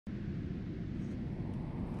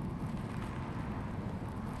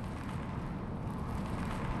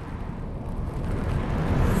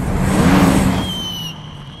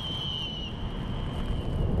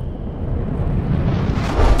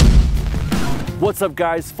What's up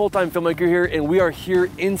guys, full-time filmmaker here, and we are here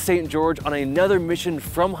in St. George on another mission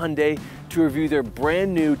from Hyundai to review their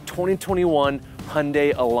brand new 2021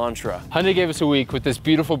 Hyundai Elantra. Hyundai gave us a week with this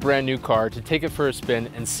beautiful brand new car to take it for a spin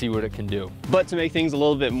and see what it can do. But to make things a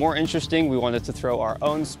little bit more interesting, we wanted to throw our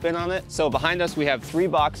own spin on it. So behind us, we have 3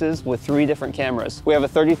 boxes with 3 different cameras. We have a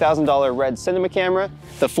 $30,000 red cinema camera,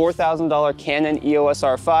 the $4,000 Canon EOS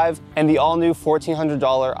R5, and the all-new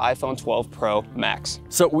 $1,400 iPhone 12 Pro Max.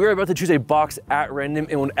 So we're about to choose a box at random,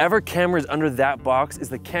 and whatever camera is under that box is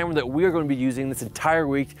the camera that we are going to be using this entire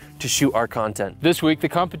week to shoot our content. This week, the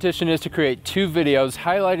competition is to create 2 videos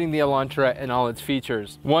highlighting the Elantra and all its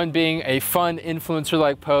features. One being a fun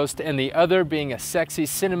influencer-like post, and the other being a sexy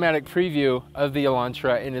cinematic preview of the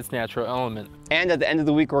Elantra in its natural element. And at the end of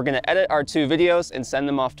the week, we're gonna edit our 2 videos and send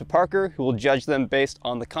them off to Parker, who will judge them based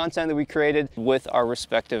on the content that we created with our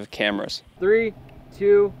respective cameras. 3,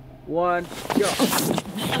 2, 1, go.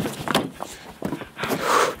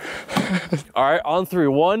 All right, on 3.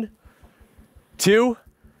 1, 2,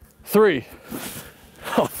 3.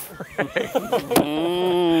 Oh,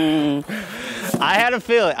 I had a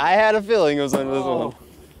feeling it was on this one.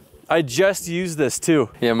 I just used this too.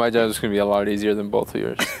 Yeah, my job is gonna be a lot easier than both of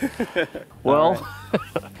yours. Well,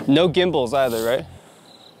 right. No gimbals either, right?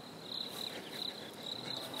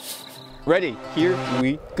 Ready, here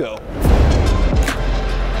we go.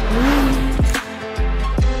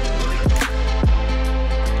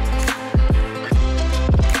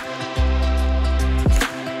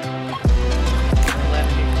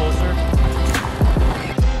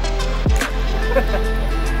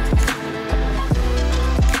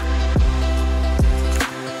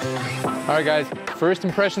 All right guys, first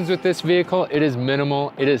impressions with this vehicle, it is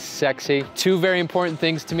minimal, it is sexy. 2 very important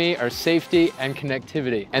things to me are safety and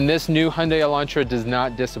connectivity. And this new Hyundai Elantra does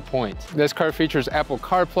not disappoint. This car features Apple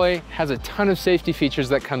CarPlay, has a ton of safety features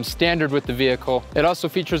that come standard with the vehicle. It also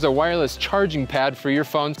features a wireless charging pad for your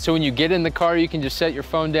phone, so when you get in the car, you can just set your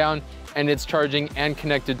phone down and it's charging and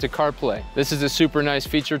connected to CarPlay. This is a super nice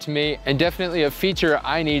feature to me, and definitely a feature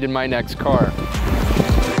I need in my next car.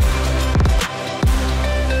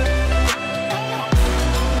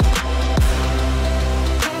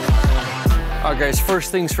 all right guys,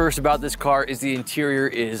 first things first about this car is the interior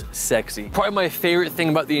is sexy. Probably my favorite thing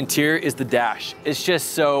about the interior is the dash. It's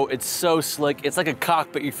so slick. It's like a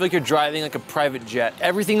cockpit. You feel like you're driving like a private jet.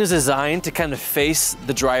 Everything is designed to kind of face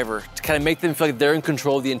the driver, to kind of make them feel like they're in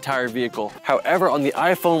control of the entire vehicle. However, on the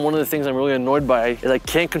iPhone, one of the things I'm really annoyed by is I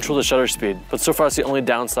can't control the shutter speed. But so far, it's the only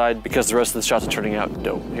downside because the rest of the shots are turning out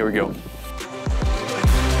dope. Here we go.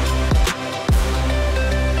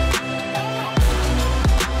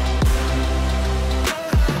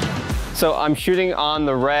 So I'm shooting on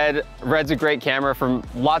the red. Red's a great camera for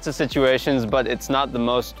lots of situations, but it's not the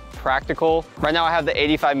most practical. Right now I have the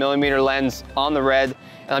 85mm lens on the red,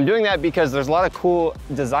 and I'm doing that because there's a lot of cool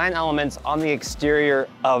design elements on the exterior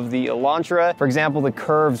of the Elantra. For example, the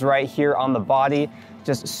curves right here on the body,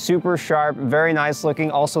 just super sharp, very nice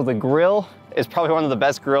looking. Also the grille is probably one of the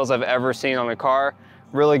best grills I've ever seen on a car.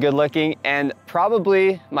 Really good looking, and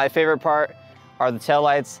probably my favorite part are the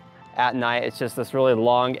taillights. At night, it's just this really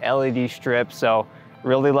long LED strip, so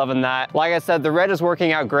really loving that. Like I said, the red is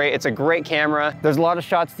working out great. It's a great camera. There's a lot of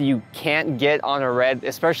shots that you can't get on a red,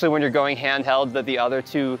 especially when you're going handheld, that the other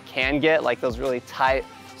 2 can get, like those really tight,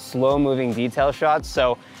 slow-moving detail shots.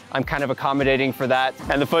 So I'm kind of accommodating for that.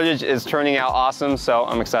 And the footage is turning out awesome, so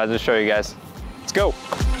I'm excited to show you guys. Let's go.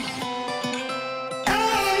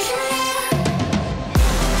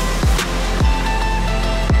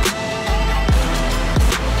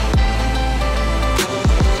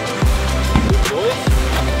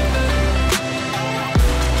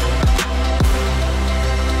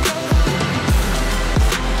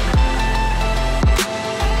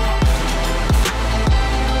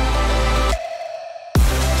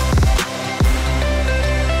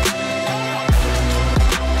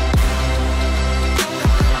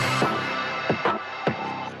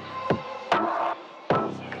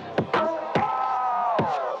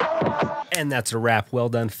 And that's a wrap. Well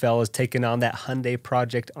done, fellas, taking on that Hyundai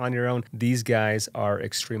project on your own. These guys are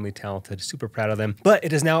extremely talented. Super proud of them. But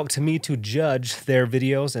it is now up to me to judge their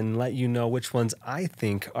videos and let you know which ones I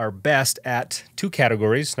think are best at 2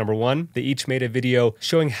 categories. Number 1, they each made a video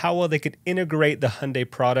showing how well they could integrate the Hyundai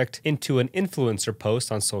product into an influencer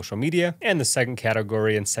post on social media. And the second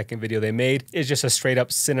category and second video they made is just a straight up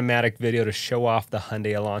cinematic video to show off the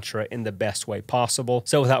Hyundai Elantra in the best way possible.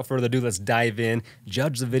 So without further ado, let's dive in,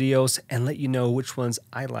 judge the videos, and let you know which ones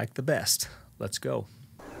I like the best. Let's go.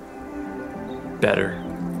 Better.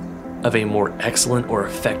 Of a more excellent or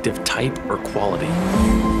effective type or quality.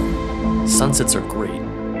 Sunsets are great.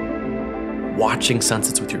 Watching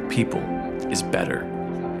sunsets with your people is better.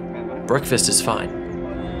 Breakfast is fine,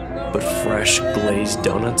 but fresh glazed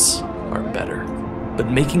donuts are better. But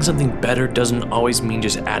making something better doesn't always mean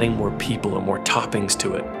just adding more people or more toppings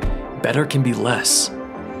to it. Better can be less.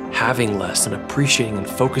 Having less and appreciating and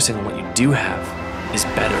focusing on what you do have is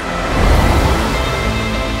better.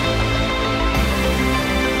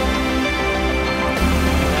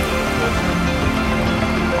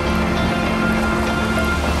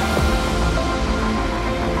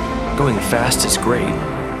 Going fast is great.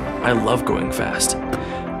 I love going fast.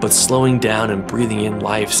 But slowing down and breathing in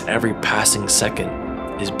life's every passing second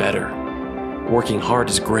is better. Working hard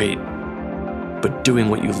is great, but doing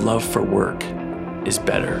what you love for work is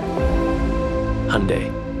better. Hyundai,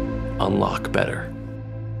 unlock better.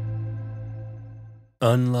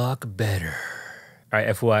 Unlock better. All right,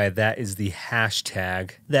 FYI, that is the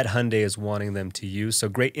hashtag that Hyundai is wanting them to use. So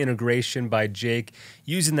great integration by Jake,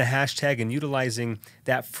 using the hashtag and utilizing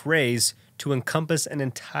that phrase to encompass an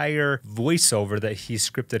entire voiceover that he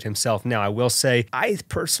scripted himself. Now, I will say, I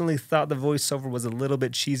personally thought the voiceover was a little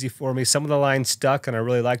bit cheesy for me. Some of the lines stuck and I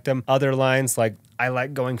really liked them. Other lines, like, I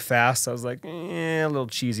like going fast, I was like, a little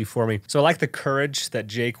cheesy for me. So I like the courage that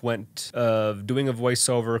Jake went of doing a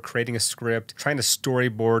voiceover, creating a script, trying to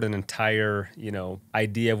storyboard an entire,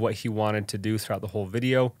 idea of what he wanted to do throughout the whole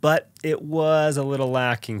video. But it was a little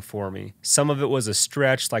lacking for me. Some of it was a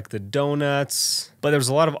stretch, like the donuts, but there was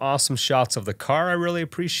a lot of awesome shots of the car I really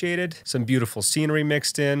appreciated. Some beautiful scenery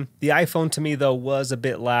mixed in. The iPhone to me though was a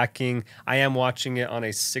bit lacking. I am watching it on a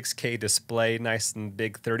 6K display, nice and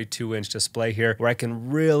big 32-inch display here, where I can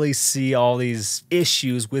really see all these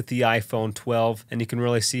issues with the iPhone 12, and you can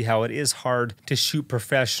really see how it is hard to shoot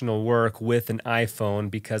professional work with an iPhone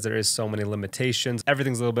because there is so many limitations.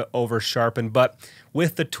 Everything's a little bit over sharpened, but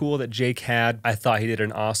with the tool that Jake had, I thought he did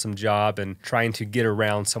an awesome job in trying to get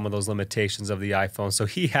around some of those limitations of the iPhone. So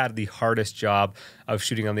he had the hardest job of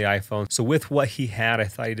shooting on the iPhone. So with what he had, I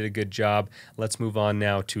thought he did a good job. Let's move on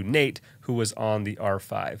now to Nate, who was on the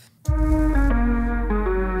R5.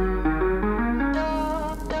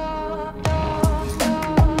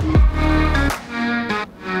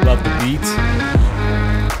 Love the beats.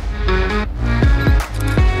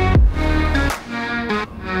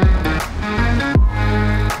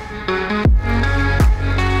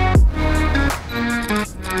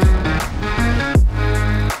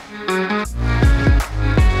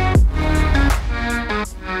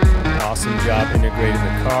 Awesome job integrating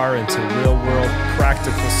the car into real-world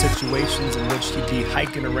practical situations in which he'd be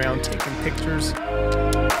hiking around, taking pictures.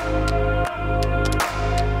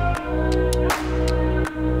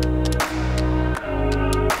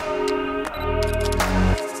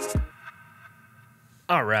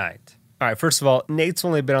 All right, first of all, Nate's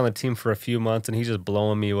only been on the team for a few months, and he's just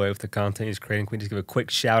blowing me away with the content he's creating. Can we just give a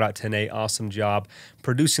quick shout out to Nate? Awesome job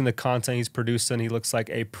producing the content he's producing. He looks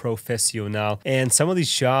like a professional. And some of these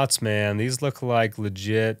shots, man, these look like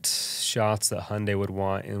legit shots that Hyundai would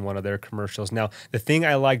want in one of their commercials. Now, the thing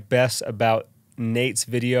I like best about Nate's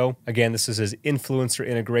video, again, this is his influencer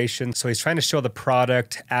integration. So he's trying to show the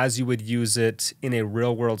product as you would use it in a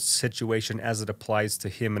real world situation as it applies to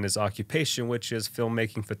him and his occupation, which is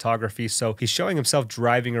filmmaking photography. So he's showing himself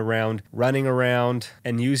driving around, running around,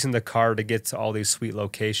 and using the car to get to all these sweet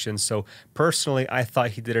locations. So personally, I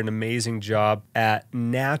thought he did an amazing job at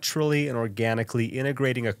naturally and organically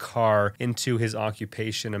integrating a car into his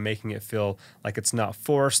occupation and making it feel like it's not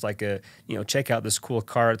forced, like check out this cool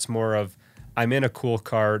car. It's more of, I'm in a cool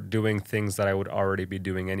car doing things that I would already be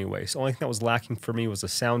doing anyway. So the only thing that was lacking for me was the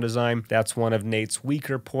sound design. That's one of Nate's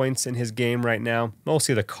weaker points in his game right now.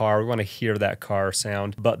 Mostly the car. We want to hear that car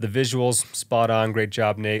sound. But the visuals, spot on. Great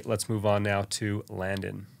job, Nate. Let's move on now to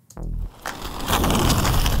Landon.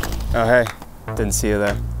 Oh, hey. Didn't see you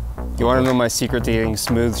there. You want to know my secret to getting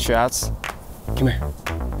smooth shots? Come here.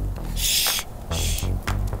 Shh. Shh.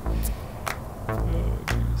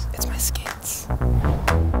 It's my skates.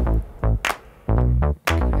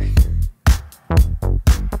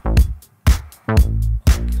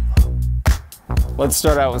 Let's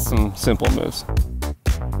start out with some simple moves.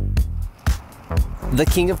 The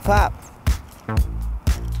king of pop.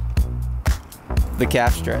 The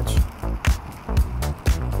calf stretch.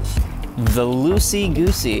 The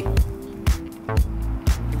loosey-goosey.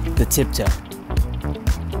 The tiptoe.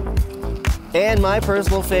 And my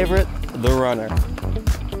personal favorite, the runner.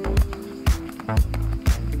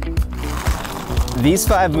 These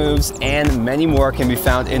 5 moves and many more can be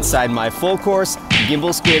found inside my full course,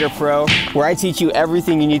 Gimbal Skater Pro, where I teach you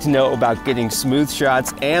everything you need to know about getting smooth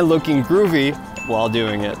shots and looking groovy while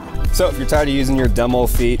doing it. So if you're tired of using your dumb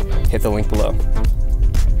old feet, hit the link below.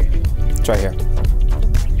 Try here.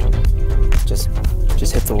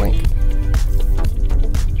 Just hit the link.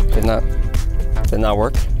 Did not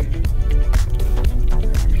work.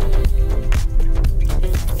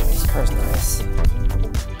 This car's nice.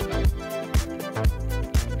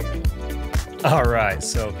 All right,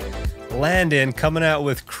 so Landon coming out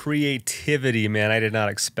with creativity, man. I did not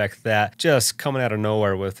expect that. Just coming out of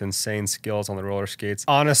nowhere with insane skills on the roller skates.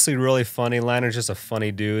 Honestly, really funny. Landon's just a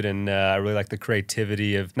funny dude, and I really like the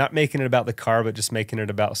creativity of not making it about the car, but just making it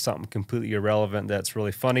about something completely irrelevant that's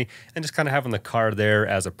really funny, and just kind of having the car there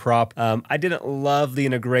as a prop. I didn't love the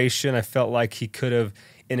integration. I felt like he could have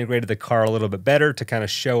integrated the car a little bit better to kind of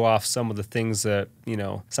show off some of the things that, you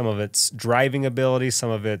know, some of its driving ability, some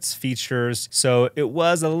of its features. So it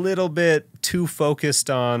was a little bit too focused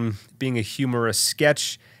on being a humorous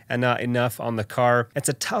sketch and not enough on the car. It's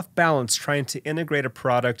a tough balance trying to integrate a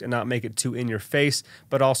product and not make it too in your face,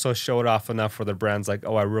 but also show it off enough where the brand's like,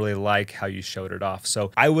 oh, I really like how you showed it off. So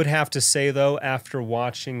I would have to say though, after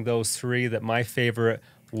watching those three, that my favorite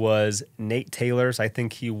was Nate Taylor's. I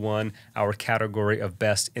think he won our category of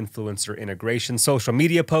best influencer integration. Social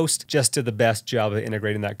media post just did the best job of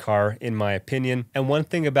integrating that car, in my opinion. And one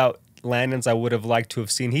thing about Landon's I would have liked to have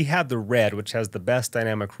seen, he had the red, which has the best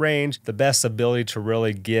dynamic range, the best ability to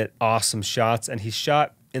really get awesome shots, and he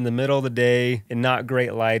shot in the middle of the day in not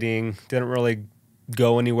great lighting, didn't really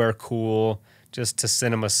go anywhere cool, just to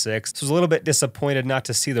Cinema 6. So I was a little bit disappointed not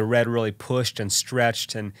to see the red really pushed and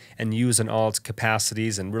stretched and used in all its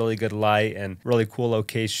capacities, and really good light and really cool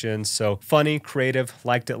locations. So funny, creative,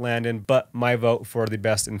 liked it, Landon, but my vote for the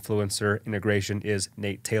best influencer integration is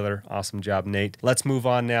Nate Taylor. Awesome job, Nate. Let's move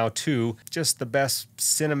on now to just the best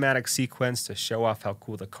cinematic sequence to show off how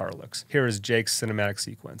cool the car looks. Here is Jake's cinematic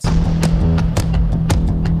sequence.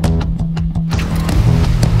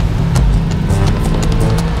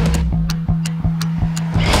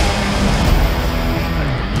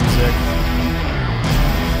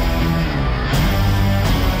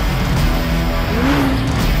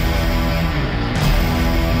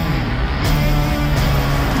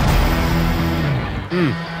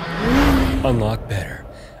 Unlock better.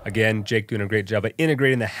 Again, Jake doing a great job at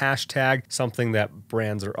integrating the hashtag, something that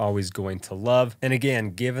brands are always going to love. And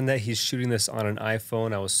again, given that he's shooting this on an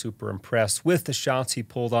iPhone, I was super impressed with the shots he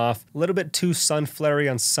pulled off. A little bit too sun flary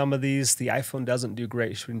on some of these. The iPhone doesn't do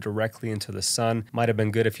great shooting directly into the sun. Might have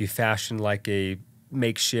been good if you fashioned like a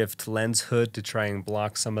makeshift lens hood to try and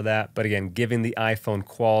block some of that. But again, giving the iPhone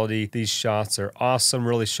quality, these shots are awesome,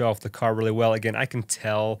 really show off the car really well. Again, I can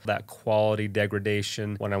tell that quality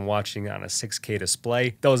degradation when I'm watching on a 6K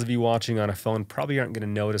display. Those of you watching on a phone probably aren't going to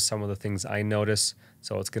notice some of the things I notice,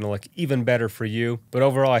 so it's going to look even better for you. But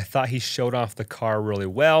overall, I thought he showed off the car really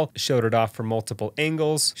well, showed it off from multiple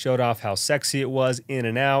angles, showed off how sexy it was in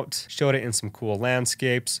and out, showed it in some cool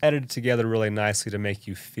landscapes, edited together really nicely to make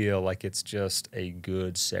you feel like it's just a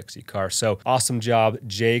good, sexy car. So awesome job,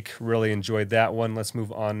 Jake. Really enjoyed that one. Let's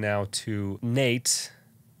move on now to Nate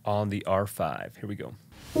on the R5. Here we go.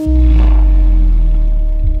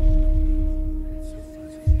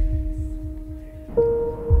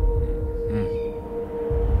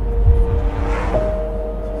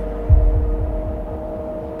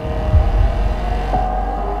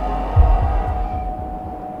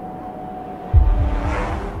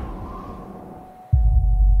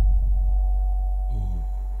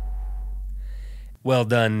 Well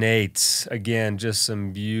done, Nate. Again, just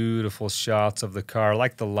some beautiful shots of the car. I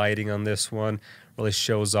like the lighting on this one. Really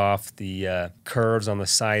shows off the curves on the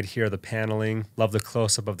side here, the paneling. Love the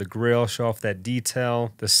close-up of the grille, show off that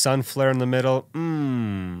detail. The sun flare in the middle.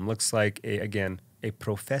 Looks like, again, a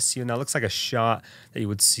professional. Looks like a shot that you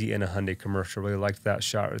would see in a Hyundai commercial. Really liked that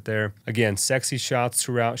shot right there. Again, sexy shots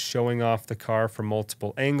throughout, showing off the car from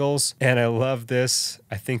multiple angles. And I love this.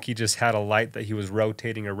 I think he just had a light that he was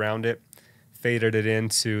rotating around it, faded it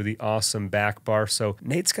into the awesome back bar. So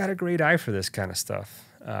Nate's got a great eye for this kind of stuff.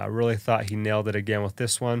 I really thought he nailed it again with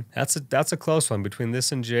this one. That's a close one between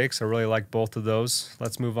this and Jake's. I really like both of those.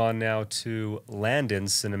 Let's move on now to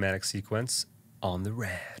Landon's cinematic sequence on the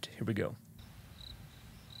red. Here we go.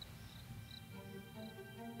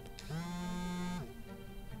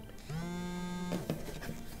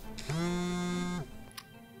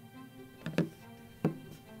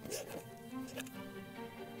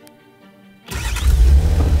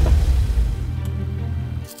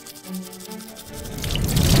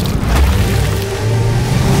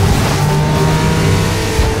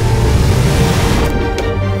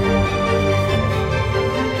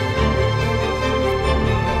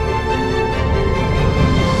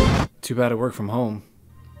 Too bad I work from home.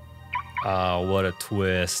 Oh, what a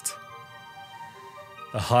twist.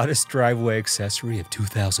 The hottest driveway accessory of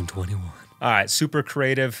 2021. All right, super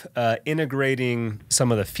creative, integrating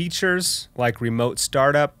some of the features like remote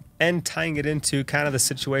startup, and tying it into kind of the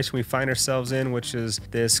situation we find ourselves in, which is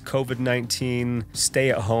this COVID-19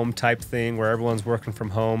 stay-at-home type thing where everyone's working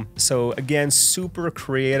from home. So again, super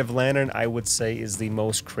creative. Landon, I would say, is the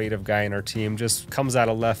most creative guy in our team. Just comes out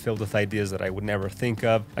of left field with ideas that I would never think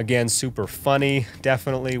of. Again, super funny.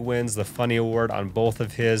 Definitely wins the funny award on both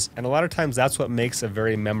of his. And a lot of times that's what makes a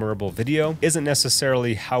very memorable video. Isn't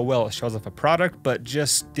necessarily how well it shows off a product, but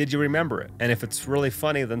just did you remember it? And if it's really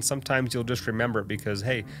funny, then sometimes you'll just remember it because,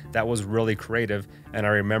 hey, that was really creative and I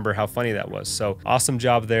remember how funny that was. So awesome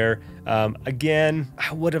job there. Again,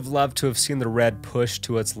 I would have loved to have seen the red push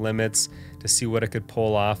to its limits to see what it could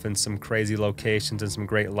pull off in some crazy locations and some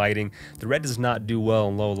great lighting. The red does not do well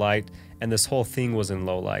in low light, and this whole thing was in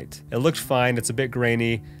low light. It looked fine. It's a bit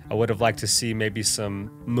grainy. I would have liked to see maybe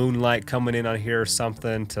some moonlight coming in on here or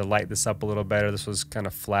something to light this up a little better. This was kind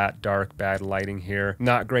of flat, dark, bad lighting here.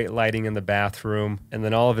 Not great lighting in the bathroom. And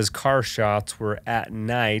then all of his car shots were at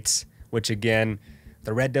night, which again,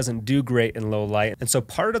 the red doesn't do great in low light. And so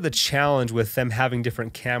part of the challenge with them having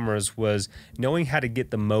different cameras was knowing how to get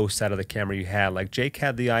the most out of the camera you had. Like Jake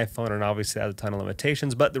had the iPhone and obviously had a ton of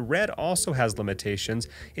limitations, but the red also has limitations.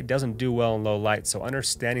 It doesn't do well in low light. So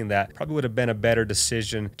understanding that probably would have been a better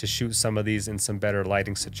decision to shoot some of these in some better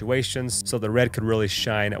lighting situations so the red could really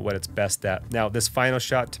shine at what it's best at. Now, this final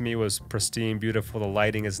shot to me was pristine, beautiful. The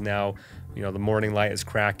lighting is now, you know, the morning light is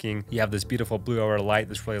cracking. You have this beautiful blue hour light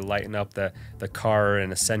that's really lighting up the car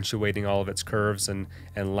and accentuating all of its curves and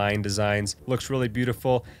line designs. Looks really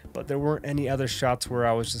beautiful, but there weren't any other shots where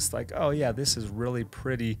I was just like, oh yeah, this is really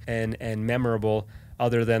pretty and memorable,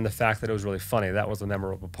 other than the fact that it was really funny. That was the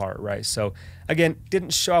memorable part, right? So again,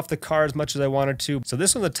 didn't show off the car as much as I wanted to. So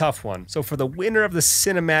this one's a tough one. So for the winner of the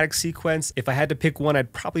cinematic sequence, if I had to pick one,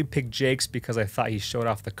 I'd probably pick Jake's because I thought he showed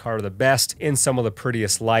off the car the best in some of the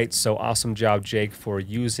prettiest lights. So awesome job, Jake, for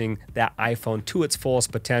using that iPhone to its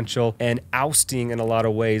fullest potential and ousting in a lot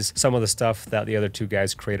of ways some of the stuff that the other two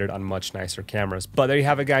guys created on much nicer cameras. But there you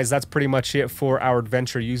have it, guys. That's pretty much it for our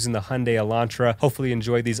adventure using the Hyundai Elantra. Hopefully you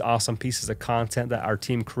enjoyed these awesome pieces of content that our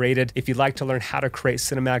team created. If you'd like to learn how to create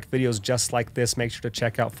cinematic videos just like this, make sure to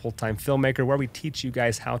check out Full-Time Filmmaker, where we teach you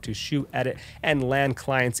guys how to shoot, edit, and land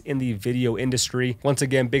clients in the video industry. Once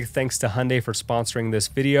again, big thanks to Hyundai for sponsoring this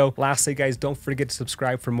video. Lastly, guys, don't forget to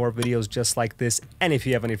subscribe for more videos just like this. And if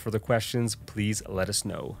you have any further questions, please let us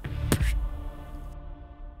know.